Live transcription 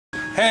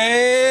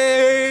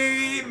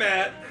Hey,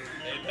 Matt.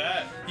 Hey,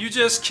 Pat. You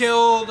just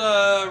killed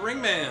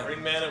Ringman.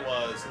 Ringman it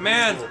was.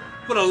 Man,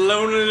 what a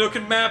lonely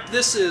looking map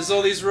this is.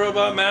 All these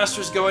robot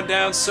masters going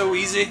down so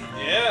easy.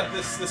 Yeah,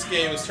 this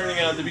game is turning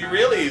out to be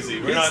real easy.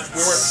 We weren't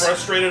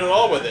frustrated at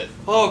all with it.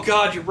 Oh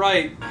God, you're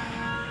right.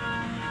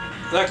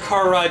 That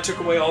car ride took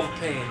away all the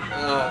pain.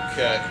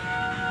 Okay.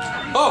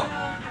 Oh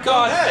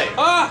God. Hey.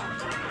 Ah!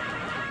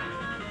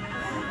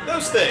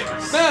 Those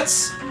things.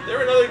 Mets!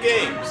 They're in other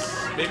games.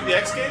 Maybe the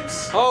X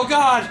Games? Oh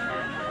God!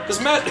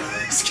 This Met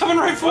is coming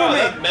right for me!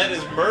 That Met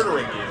is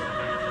murdering you.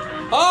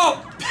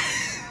 Oh!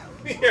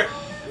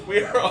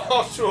 we are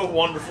off to a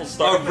wonderful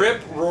start. A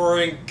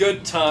rip-roaring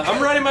good time.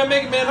 I'm riding my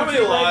Mega Man. How many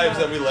lives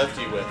have we left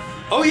you with?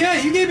 Oh yeah,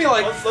 you gave me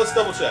like... Let's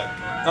double check.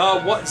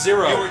 What?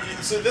 0.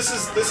 So this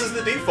is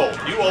the default.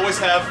 You always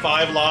have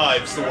 5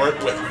 lives to work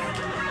with.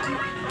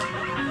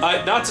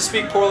 Not to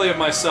speak poorly of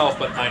myself,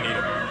 but I need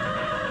them.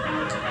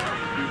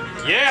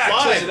 Yeah,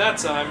 I killed you that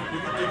time.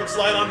 You can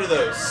slide under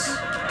those.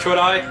 Could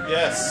I?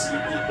 Yes.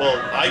 Well,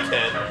 I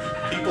can.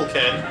 People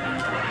can.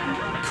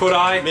 Could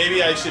I?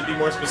 Maybe I should be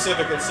more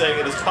specific in saying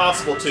it is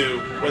possible to.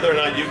 Whether or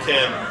not you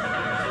can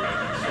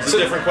is a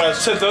different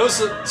question. To those...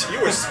 You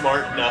were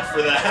smart enough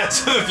for that.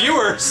 To the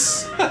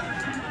viewers.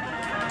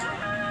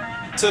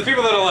 To the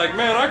people that are like,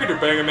 man, I can do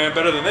Mega Man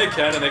better than they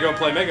can, and they go and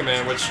play Mega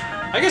Man, which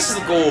I guess is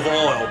the goal of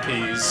all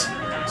LPs.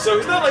 So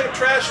he's not like a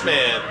trash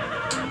man.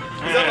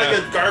 He's not like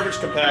a garbage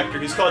compactor.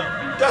 He's called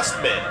Dust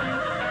Man.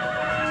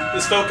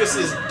 His focus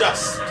is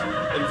dust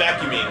and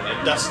vacuuming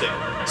and dusting.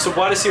 So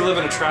why does he live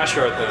in a trash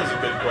yard then? That's a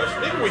good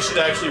question. Maybe we should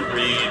actually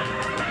read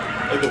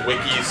like the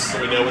wikis so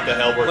we know what the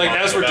hell we're talking about.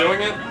 Like as we're doing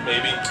it?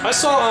 Maybe. I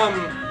saw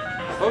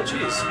oh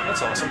jeez,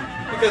 that's awesome.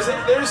 Because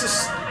there's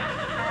this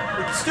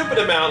stupid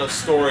amount of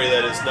story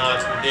that is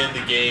not in the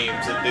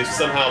games that they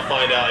somehow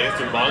find out, I guess,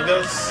 through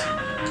mangas.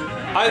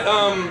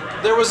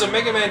 There was a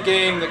Mega Man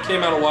game that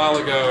came out a while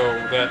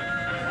ago that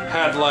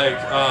had like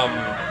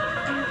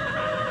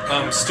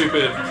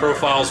stupid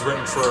profiles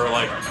written for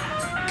like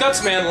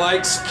Gutsman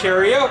likes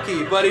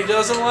karaoke, but he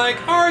doesn't like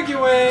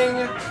arguing.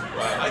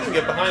 Wow, I can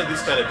get behind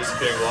these kind of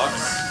disappearing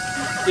blocks.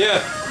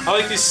 Yeah, I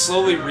like these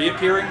slowly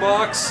reappearing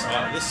blocks.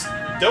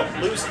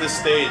 Don't lose this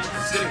stage.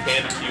 It's getting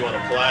handed to you on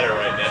a platter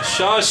right now.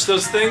 Shush,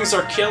 those things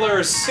are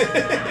killers.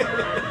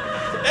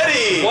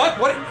 Eddie! What?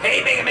 What?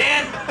 Hey, Mega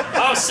Man!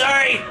 Oh,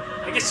 sorry.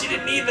 I guess you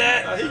didn't need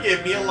that. He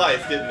gave me a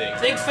life, didn't he?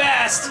 Think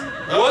fast.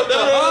 What? No!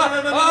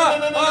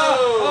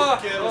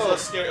 Okay, it was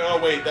less scary. Oh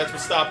wait, that's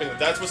what's stopping.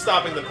 That's what's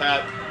stopping the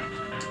Pat.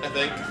 I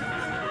think.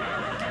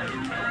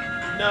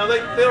 No, they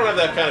don't have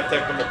that kind of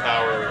technical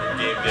power in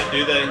the game yet,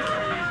 do they?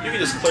 You can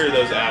just clear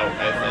those out,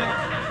 I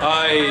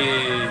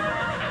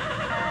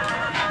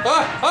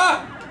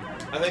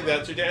think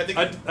that's your.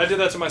 I did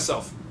that to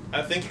myself.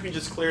 I think you can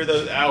just clear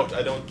those out.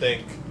 I don't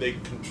think they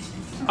can.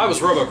 I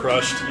was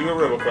robo-crushed. You were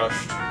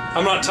robo-crushed.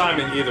 I'm not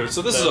timing either,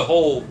 so this is a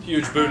whole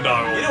huge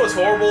boondoggle. You know what's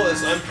horrible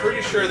is I'm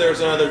pretty sure there's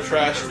another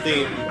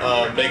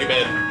trash-themed Mega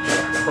Man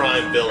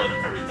Prime villain.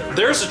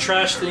 There's a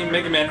trash-themed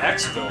Mega Man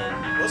X villain.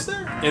 Was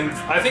there? In,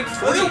 I think,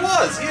 3. Oh, there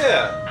was,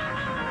 yeah.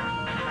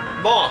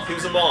 Moth. He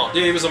was a moth.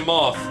 Yeah, he was a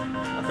moth.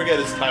 I forget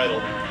his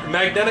title.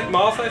 Magnetic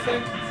Moth, I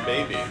think?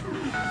 Maybe.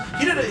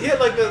 He had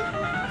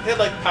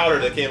like powder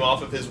that came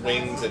off of his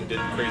wings and did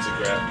crazy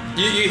crap.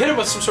 You hit him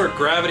with some sort of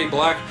gravity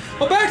black.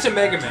 Well, back to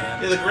Mega Man.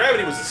 Yeah, the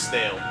gravity was a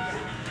snail,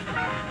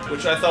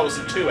 which I thought was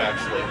in 2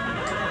 actually.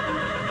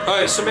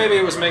 Alright, so maybe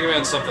it was Mega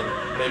Man something.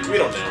 Maybe, we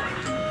don't know.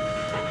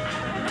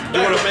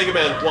 Back to Mega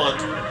Man 1.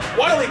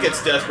 Wily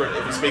gets desperate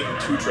if he's making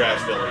 2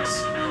 trash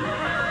villains.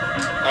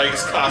 I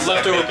guess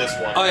Cossack made this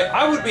one.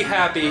 I would be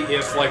happy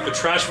if like the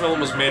trash villain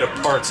was made of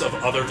parts of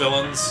other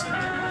villains.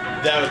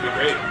 That would be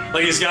great.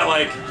 Like he's got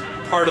like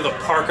part of the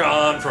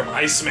Parkon from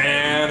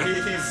Iceman.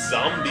 He's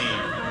Zombie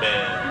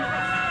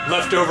Man.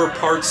 Leftover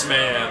Parts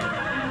Man.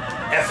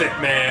 Effort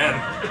Man.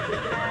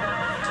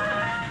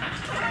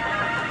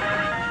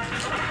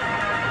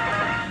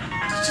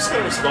 He's just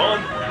gonna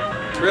respond.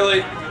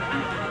 Really?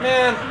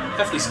 Man,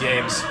 F these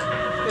games.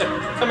 Yeah,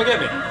 come and get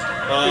me.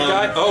 Good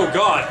guy. Oh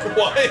God.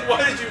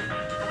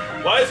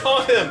 Why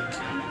taunt him?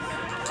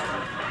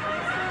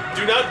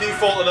 Do not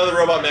default another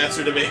Robot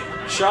Master to me.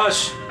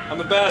 Shush. I'm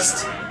the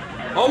best.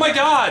 Oh my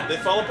God! They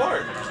fall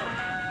apart.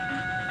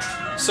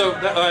 So,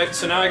 alright,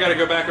 so now I gotta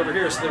go back over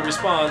here so they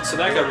respawn, so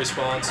that guy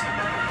respawns.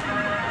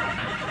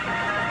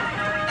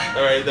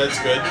 Alright, that's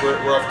good.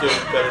 We're off to a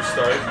better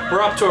start.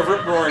 We're up to a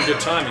rip-roaring good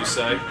time, you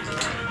say.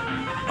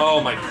 Oh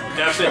my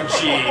effing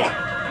G.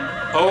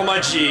 Oh my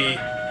G.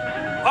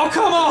 Oh,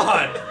 come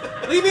on!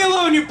 Leave me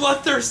alone, you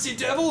bloodthirsty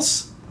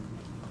devils!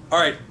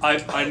 Alright,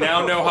 I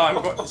now know how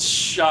I'm going.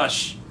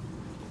 Shush.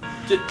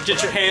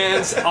 Get your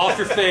hands off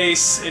your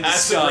face in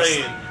disgust.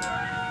 Acid rain.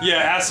 Yeah,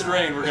 acid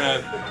rain. We're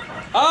gonna.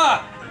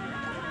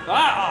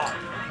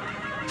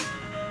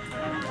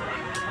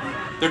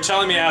 They're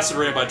telling me acid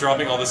rain by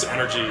dropping all this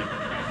energy.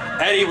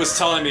 Eddie was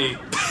telling me.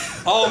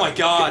 Oh my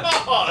God.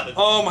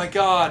 Oh my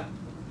God.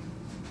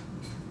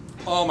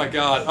 Oh my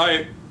God.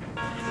 Alright.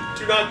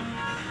 Do not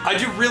I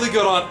do really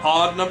good on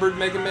odd-numbered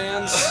Mega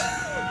Mans.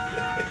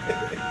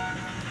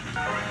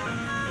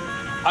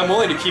 I'm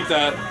willing to keep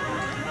that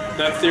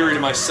theory to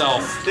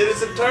myself. It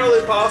is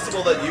entirely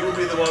possible that you will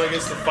be the one who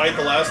gets to fight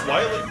the last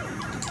Wily.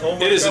 Oh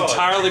my It is God.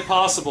 entirely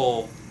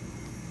possible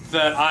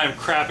that I'm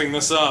crapping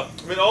this up.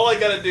 I mean, all I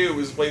gotta do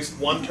is waste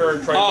one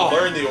turn trying to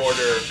learn the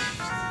order.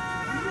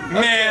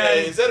 Man!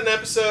 Okay, is that an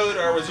episode,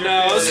 or was your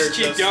No, let's failure just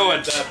keep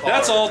going. that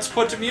That's hard? all it's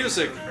put to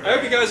music. I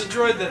hope you guys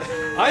enjoyed that.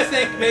 I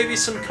think maybe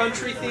some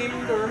country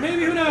themed, or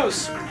maybe, who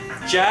knows?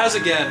 Jazz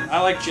again. I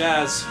like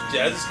jazz.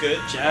 Jazz is good.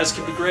 Jazz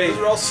can be great. Those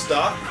are all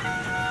stock.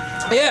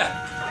 Yeah.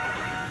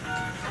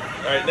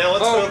 Alright, now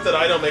let's hope that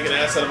I don't make an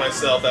ass out of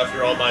myself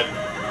after all my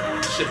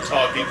shit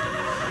talking.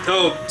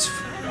 Oh,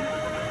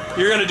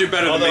 you're gonna do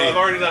better Although than me. I've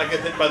already not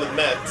getting hit by the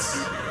Mets.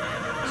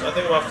 So I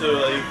think I'm off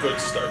to a good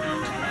start.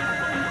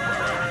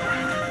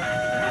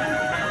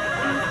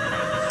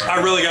 I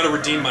really gotta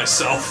redeem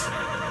myself.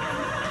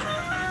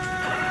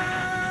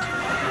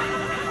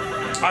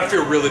 I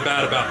feel really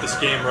bad about this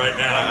game right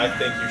now. I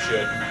think you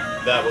should.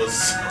 That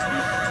was...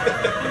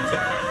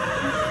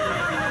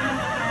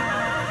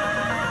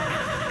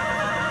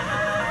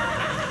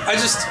 I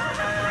just...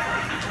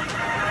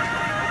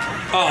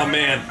 Oh,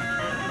 man.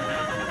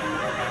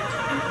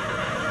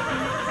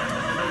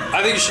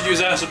 I think you should use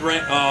acid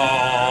rain.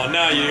 Oh,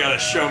 now you gotta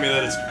show me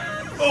that it's...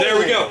 Oh. There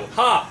we go.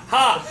 Ha,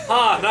 ha,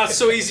 ha. Not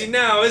so easy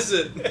now, is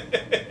it?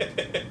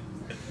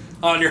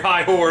 On your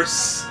high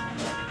horse.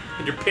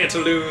 And your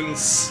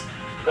pantaloons.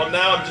 Well,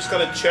 now I'm just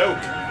gonna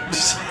choke.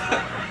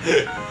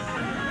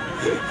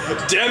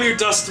 Damn you,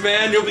 Dust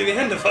Man. You'll be the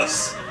end of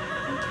us. I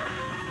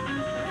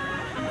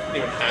didn't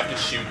even have to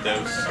shoot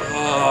those.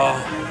 Oh.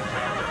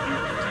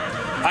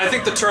 I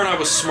think the turn I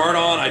was smart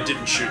on, I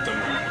didn't shoot them.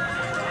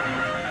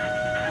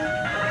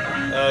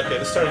 Okay,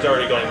 this turn's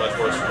already going much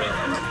worse for me.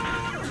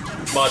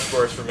 Much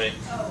worse for me.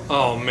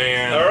 Oh,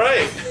 man.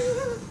 Alright.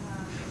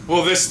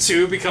 Will this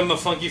too become the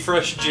Funky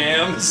Fresh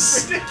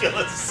Jams?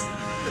 Ridiculous.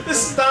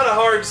 This is not a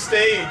hard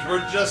stage.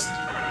 We're just...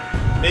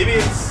 Maybe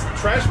it's...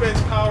 Trash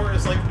Man's power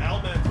is like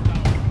Alman's power.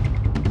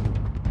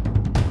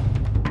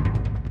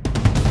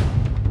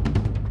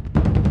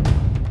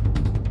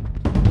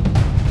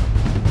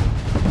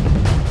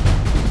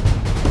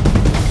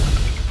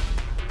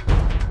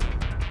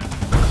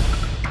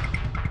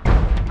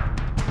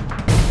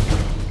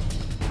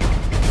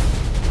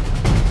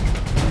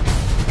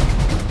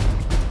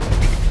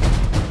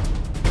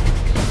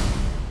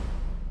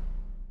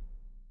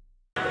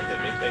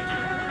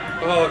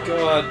 Oh,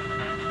 God.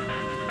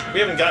 We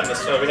haven't gotten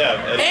this. Oh, we have.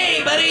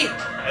 Hey, buddy!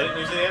 I didn't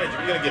use any energy. What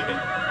are you gonna give me?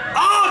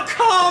 Oh,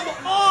 come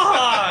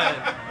on!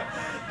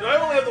 No, I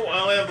only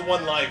have the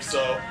one life,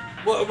 so...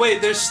 Well,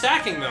 wait, there's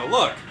stacking, though.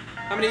 Look.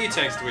 How many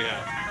E-tanks do we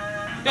have?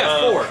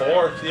 Yeah, 4.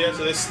 4. Yeah,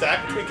 so they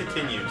stack between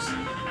continues.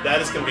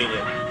 That is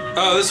convenient.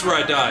 Oh, this is where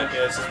I died.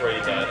 Yeah, this is where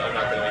you died. I'm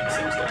not gonna make the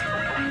same mistake.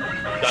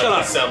 That Shut up.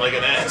 doesn't sound like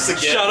an ass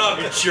again. Shut up,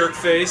 you jerk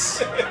face.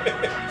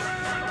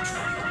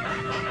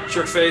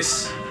 Jerk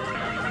face.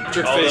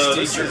 Jerk face, Although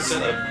this is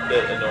a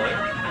bit annoying.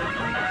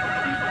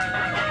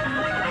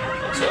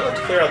 So I'll have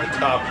to clear out the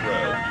top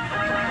row.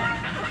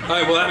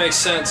 Alright, well that makes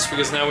sense,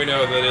 because now we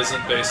know that it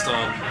isn't based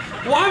on...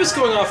 Well, I was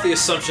going off the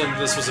assumption that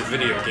this was a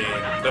video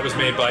game that was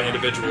made by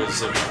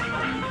individuals of...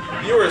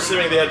 You were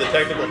assuming they had the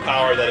technical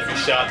power that if you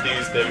shot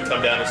these, they would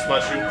come down and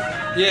smush you?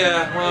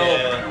 Yeah, well...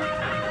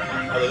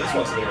 Yeah. Although this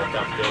one's a little more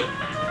complicated.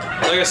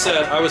 Like I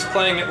said, I was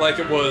playing it like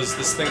it was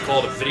this thing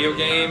called a video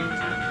game.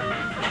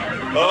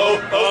 Oh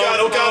god,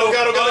 oh god, oh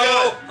god, oh god, oh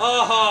god!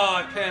 Oh,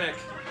 I panic.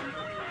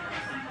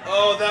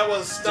 Oh, that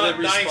was Did not it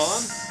respawn?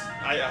 nice.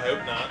 I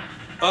hope not.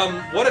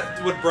 What if...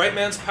 Would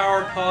Brightman's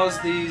power cause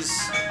these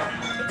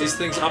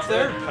things up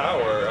there?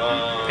 Power,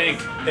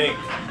 Pink. Pink.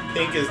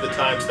 Pink is the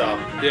time stop.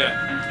 Yeah.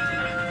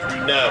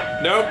 No.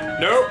 Nope,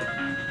 nope.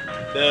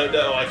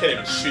 No, I can't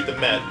even shoot the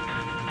Met.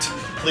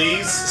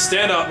 Please?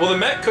 Stand up. Well, the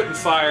Met couldn't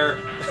fire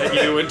at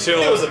you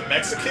until... It was a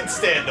Mexican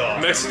standoff.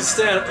 Mexican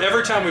stand.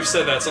 Every time we've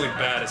said that, something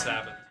bad has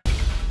happened.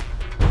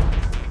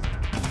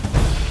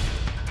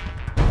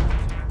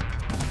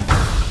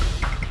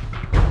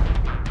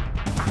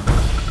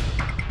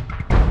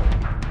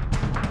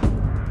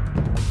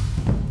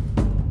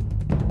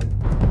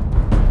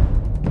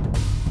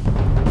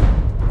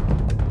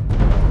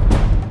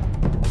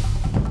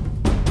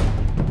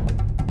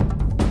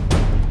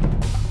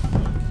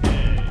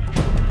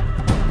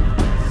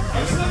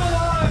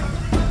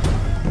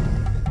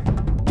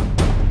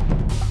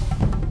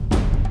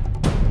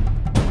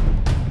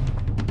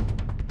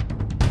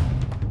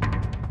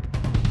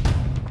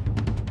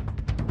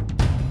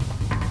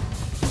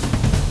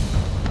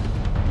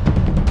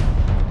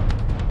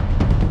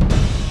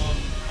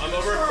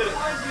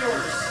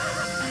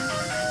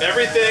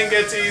 Everything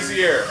gets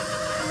easier.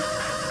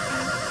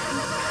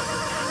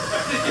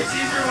 It gets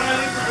easier when I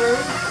leave the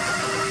room.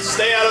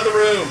 Stay out of the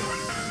room.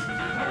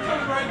 I'm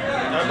coming right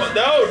back.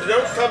 No,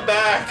 don't come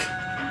back.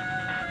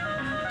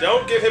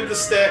 Don't give him the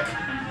stick.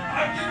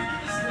 I'm giving you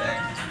the stick.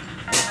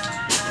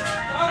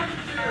 Out of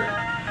here.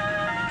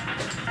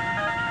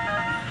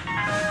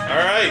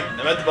 Alright,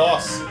 I'm at the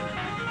boss.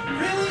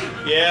 Really?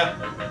 Yeah.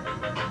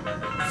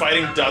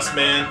 Fighting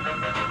Dustman.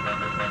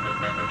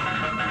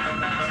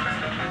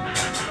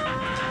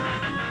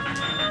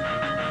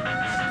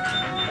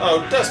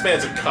 Oh,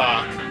 Dustman's a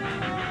cock.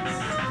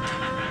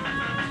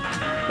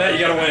 Matt, you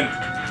gotta win.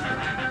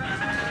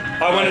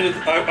 I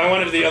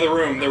wanted to the other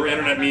room. There were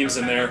internet memes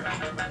in there.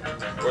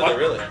 Were they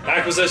really?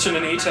 Acquisition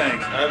and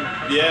E-Tank.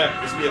 Yeah,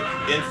 there's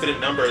gonna be an infinite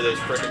number of those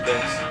frickin'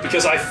 things.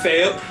 Because I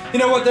failed. You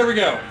know what? There we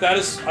go. That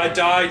is, I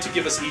died to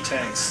give us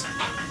E-Tanks.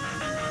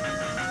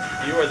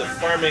 You are the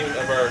farming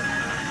of our...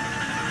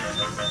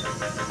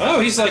 Oh,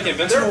 he's like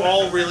invincible. They're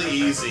all really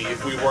easy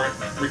if we weren't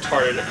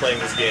retarded at playing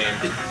this game.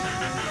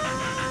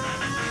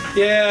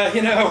 Yeah,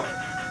 you know,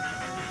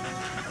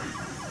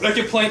 that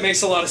complaint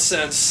makes a lot of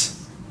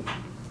sense.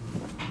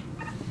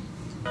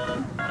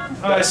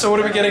 Alright, so what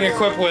are we getting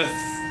equipped with?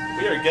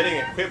 We are getting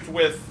equipped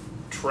with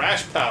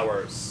trash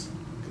powers.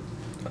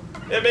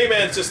 And Mega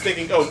Man's just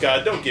thinking, oh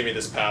god, don't give me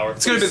this power.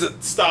 It's gonna be the...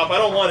 Stop, I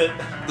don't want it.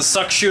 The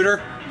suck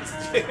shooter.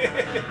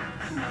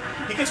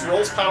 He gets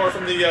Roll's power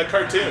from the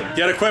cartoon.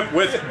 Get equipped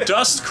with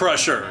Dust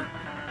Crusher.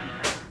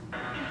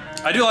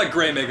 I do like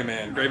Gray Mega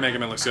Man. Gray Mega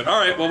Man looks good.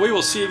 Alright, well we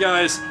will see you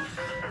guys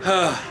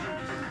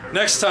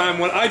next time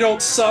when I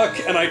don't suck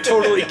and I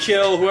totally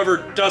kill whoever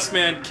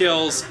Dustman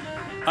kills.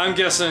 I'm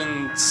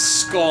guessing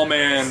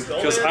Skullman,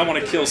 because I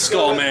want to kill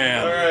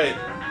Skullman. Alright.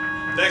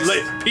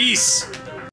 Next. Peace!